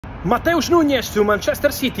Matheus Nunes to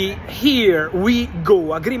Manchester City. Here we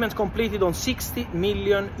go. Agreement completed on 60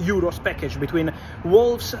 million euros package between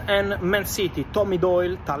Wolves and Man City. Tommy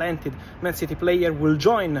Doyle, talented Man City player, will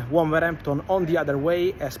join Wolverhampton on the other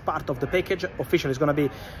way as part of the package. Officially, it's going to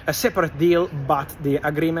be a separate deal, but the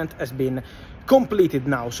agreement has been completed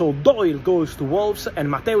now. So Doyle goes to Wolves and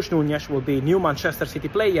Matheus Nunes will be new Manchester City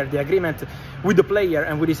player. The agreement with the player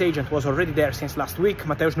and with his agent was already there since last week.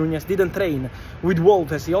 Matheus Nunes didn't train with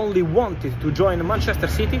Wolves as he only wanted to join Manchester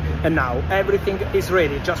City, and now everything is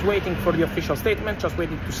ready, just waiting for the official statement, just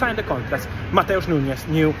waiting to sign the contract. Matheus Nunes,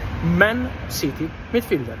 new Man City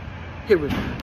midfielder. Here we go.